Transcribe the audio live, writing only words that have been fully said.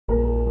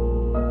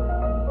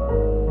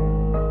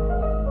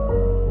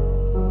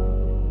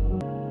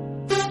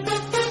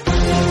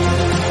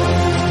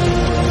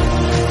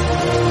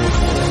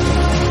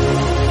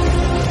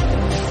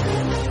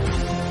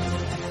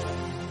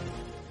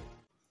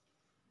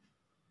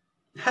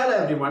Hello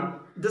everyone,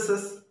 this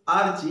is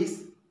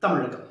RG's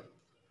Tamilagam.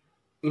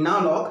 In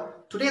our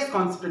log, today's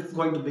concept is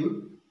going to be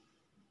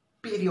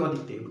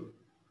periodic table.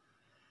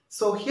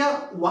 So here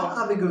what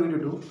are we going to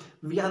do?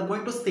 We are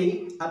going to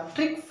say a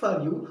trick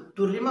for you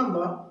to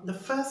remember the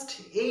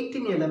first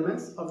 18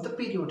 elements of the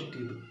periodic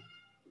table.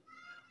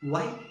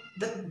 Why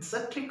that's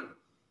a trick?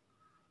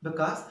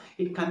 Because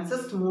it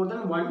consists more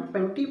than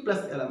 120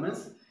 plus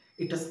elements.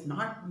 It is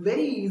not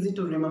very easy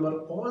to remember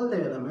all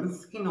the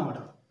elements in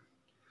order.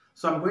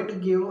 So I'm going to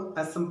give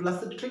a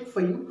simplest trick for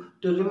you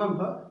to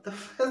remember the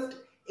first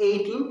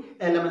 18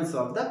 elements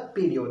of the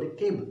periodic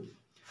table.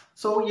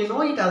 So you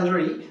know it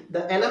already,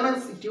 the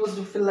elements it used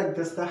to fill like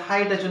this: the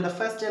hydrogen, the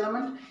first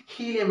element,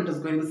 helium, it is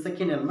going to be the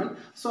second element.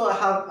 So I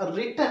have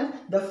written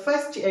the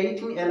first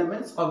 18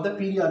 elements of the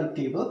periodic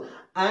table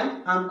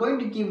and I'm going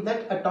to give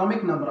that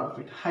atomic number of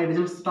it.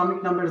 Hydrogen's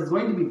atomic number is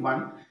going to be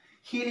 1,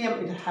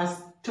 helium it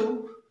has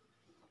 2,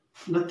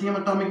 lithium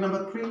atomic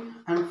number 3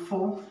 and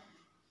 4.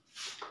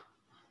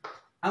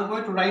 I'm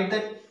going to write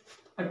that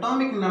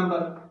atomic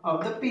number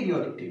of the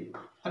periodic table,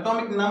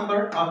 atomic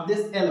number of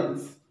these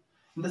elements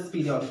in this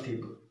periodic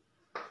table.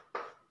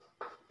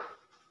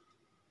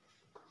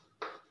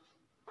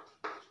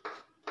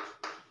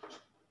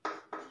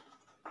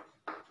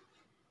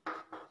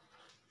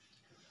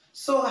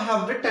 So I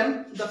have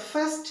written the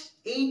first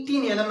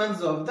 18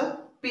 elements of the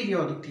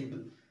periodic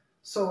table.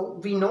 So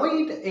we know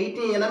it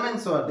 18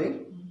 elements are there,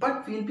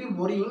 but we'll be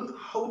worrying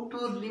how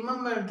to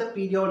remember the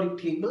periodic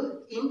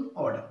table in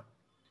order.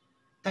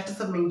 That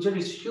is a major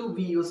issue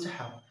we used to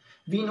have.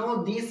 We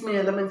know these many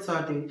elements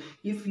are there.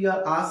 If you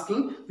are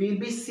asking, we will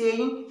be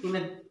saying in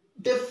a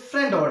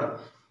different order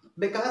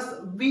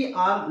because we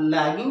are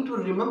lagging to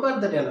remember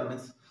that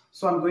elements.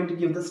 So I'm going to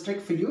give this trick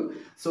for you.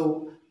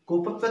 So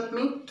cope up with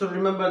me to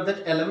remember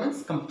that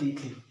elements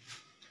completely.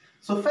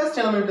 So first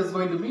element is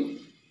going to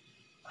be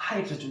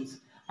hydrogens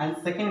and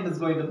second it is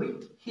going to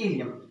be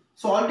helium.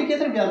 So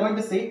altogether we are going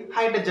to say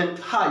hydrogen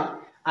high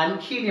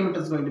and helium it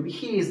is going to be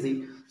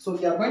hazy. So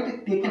we are going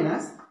to take it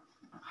as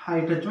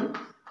hydrogen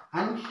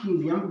and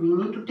helium.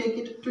 We need to take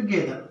it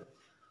together.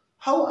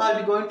 How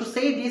are we going to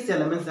say these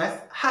elements as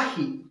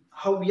Hahi?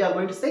 How we are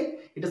going to say?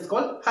 It is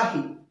called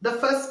Hahi. The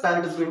first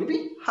pair is going to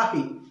be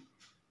Hahi.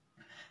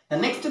 The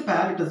next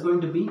pair it is going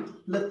to be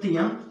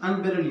lithium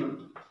and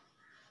beryllium.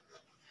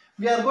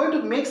 We are going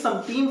to make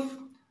some teams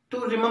to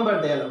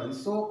remember the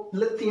elements. So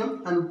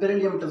lithium and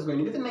beryllium it is going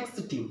to be the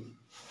next team.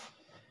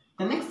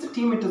 The next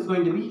team it is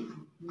going to be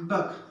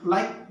buck,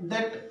 like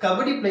that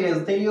kabaddi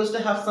players, they used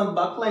to have some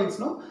buck lines,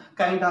 no?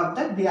 Kind of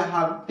that they are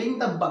having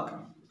the buck.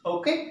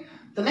 Okay.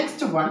 The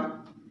next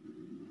one,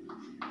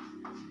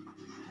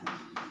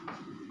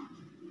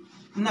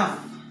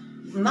 enough.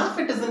 Enough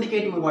it is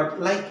indicating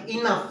what? Like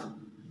enough.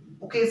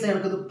 Okay,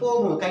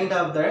 so kind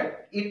of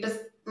that. It is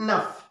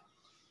enough.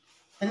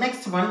 The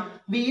next one,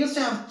 we used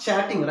to have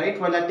chatting, right?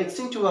 While I'm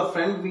texting to a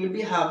friend, we'll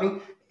be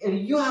having,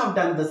 you have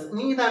done this,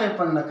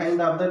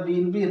 kind of that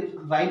we will be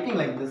writing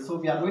like this. So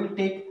we are going to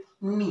take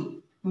ni.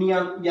 We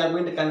are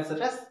going to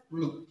consider as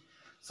ni.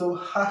 So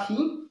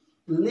hahi,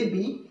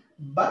 libi,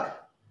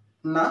 bak,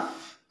 naf,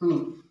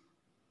 ni.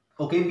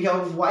 Okay, we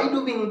have, why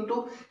do we need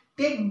to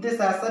take this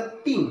as a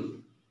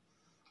team?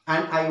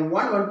 And I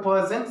want one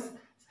person's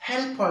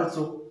help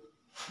also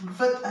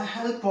with a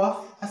help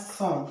of a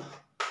song.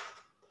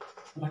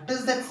 What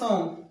is that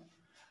song?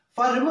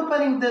 For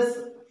remembering this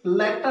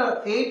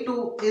letter A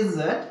to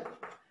Z,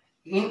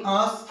 in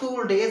our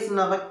school days, in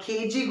our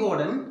KG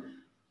garden,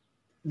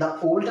 the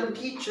older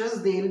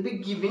teachers, they will be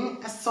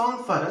giving a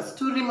song for us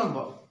to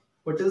remember.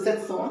 What is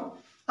that song?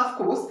 Of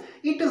course,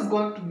 it is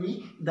going to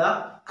be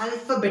the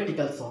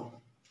alphabetical song.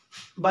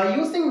 By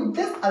using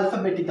this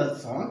alphabetical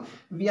song,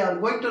 we are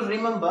going to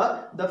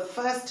remember the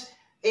first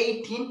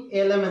 18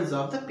 elements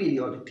of the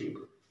periodic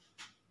table.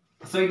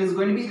 So it is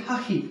going to be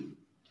Hahi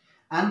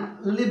and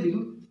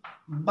Libi,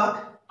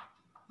 Bak,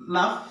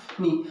 Naf,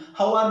 Ni.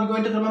 How are we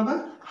going to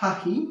remember?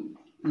 Hahi,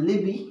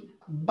 Libi,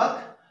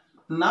 Bak,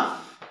 Naf,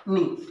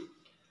 Ni.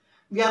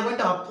 We are going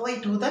to apply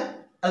to the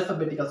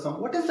alphabetical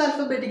song. What is the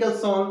alphabetical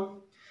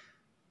song?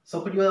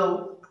 So could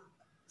you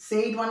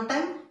say it one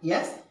time?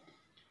 Yes?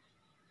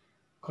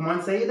 Come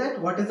on, say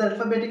that. What is the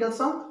alphabetical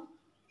song?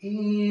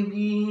 A,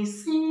 B,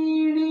 C,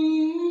 D,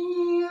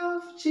 E,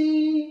 F,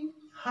 G,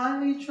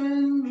 H,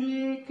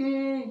 J,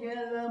 K,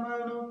 L, M,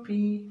 N, O,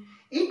 P.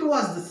 It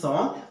was the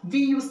song we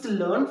used to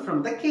learn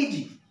from the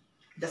KG.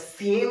 The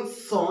same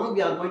song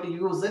we are going to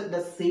use it,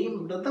 the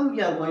same rhythm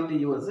we are going to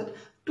use it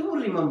to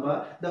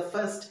remember the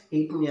first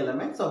 18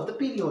 elements of the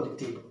periodic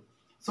table.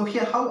 So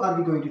here how are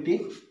we going to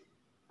take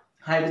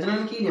hydrogen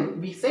and helium?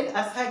 We said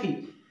as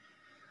Hahi.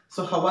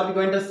 So how are we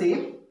going to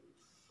say?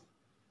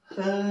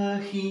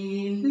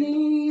 Hahi,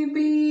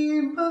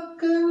 libi,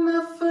 bak,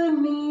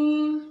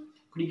 nafani.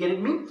 Could you get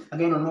it me?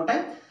 Again one more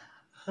time.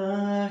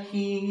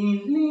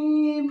 Hahi,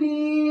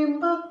 libi,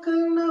 bak,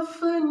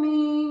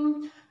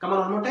 nafani. Come on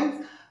one more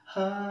time.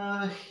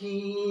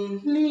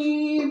 Hahi,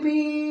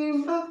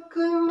 libi, bak,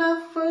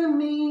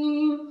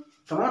 nafani.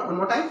 Come on one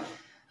more time.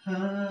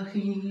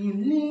 Hahi,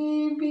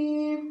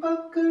 libi,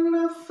 bak,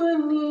 nafani.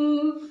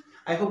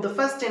 I hope the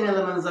first 10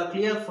 elements are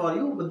clear for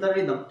you with the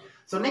rhythm.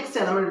 So next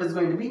element is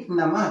going to be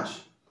namaj.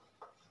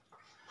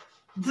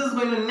 This is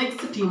going to be the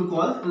next team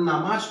called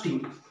namaj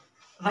team.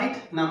 Right?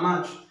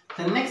 Namaj.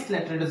 The next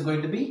letter is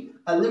going to be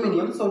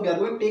aluminium. So we are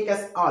going to take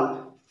as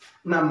all.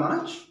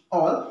 Namaj,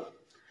 all.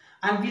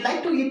 And we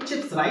like to eat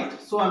chips, right?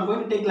 So I'm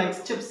going to take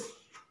like chips.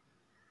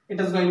 It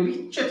is going to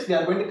be chips. We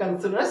are going to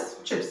consider as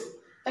chips.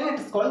 And it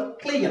is called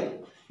clear.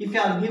 If you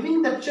are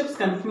giving the chips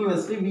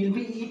continuously, we will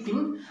be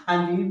eating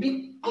and we will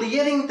be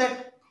clearing the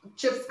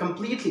chips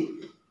completely.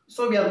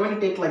 So we are going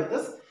to take like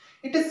this.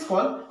 It is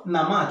called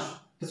namaj.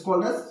 It is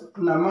called as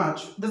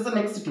namaj. This is the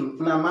next team.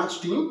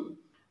 Namaj team.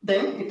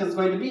 Then it is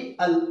going to be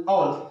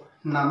all.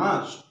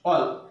 Namaj,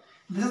 all.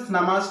 This is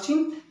namaj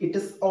team. It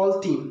is all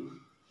team.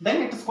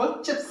 Then it is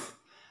called chips.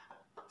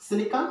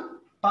 Silicon,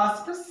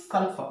 phosphorus,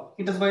 sulfur.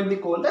 It is going to be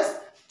called as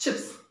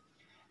chips.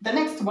 The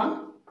next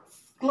one,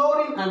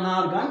 chlorine and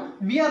argon,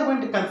 we are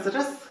going to consider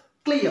as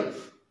clear.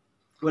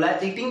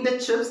 While eating the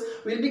chips,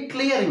 we will be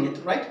clearing it,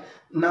 right?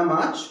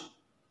 Namaj,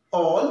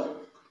 all,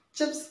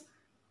 chips,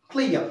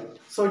 clear.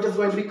 So it is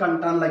going to be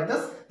done like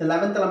this. The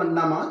 11th element,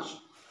 namaj,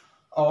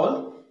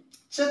 all,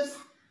 chips,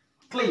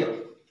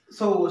 clear.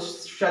 So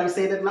shall we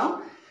say that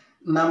now?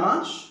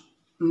 Namaj,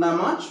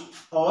 namaj,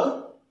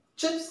 all,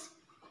 chips,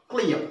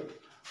 clear.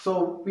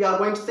 So we are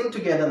going to sing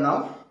together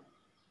now.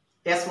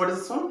 Yes, what is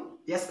this one?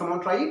 Yes, come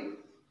on, try it.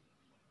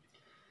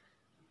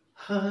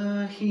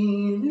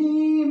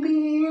 Hahili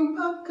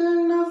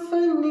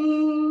baknafani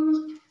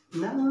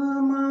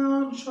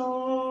namaj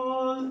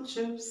all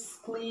chips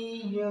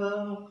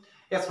clear.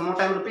 Yes, one more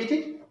time, repeat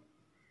it.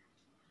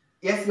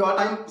 Yes, your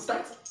time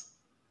starts.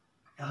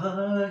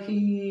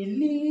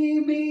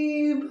 Hahili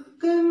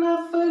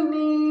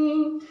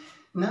baknafani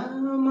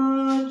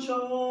namaj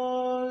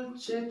all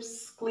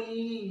chips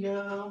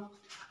clear.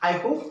 I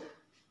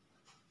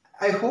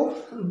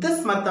hope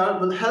this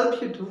method will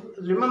help you to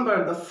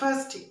remember the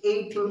first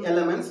 18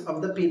 elements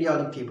of the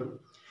periodic table.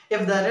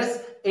 If there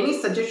is any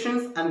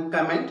suggestions and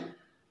comment,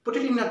 put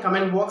it in the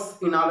comment box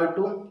in order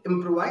to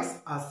improvise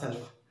ourselves.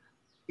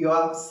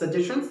 Your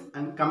suggestions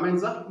and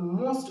comments are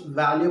most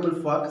valuable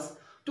for us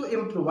to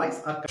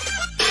improvise our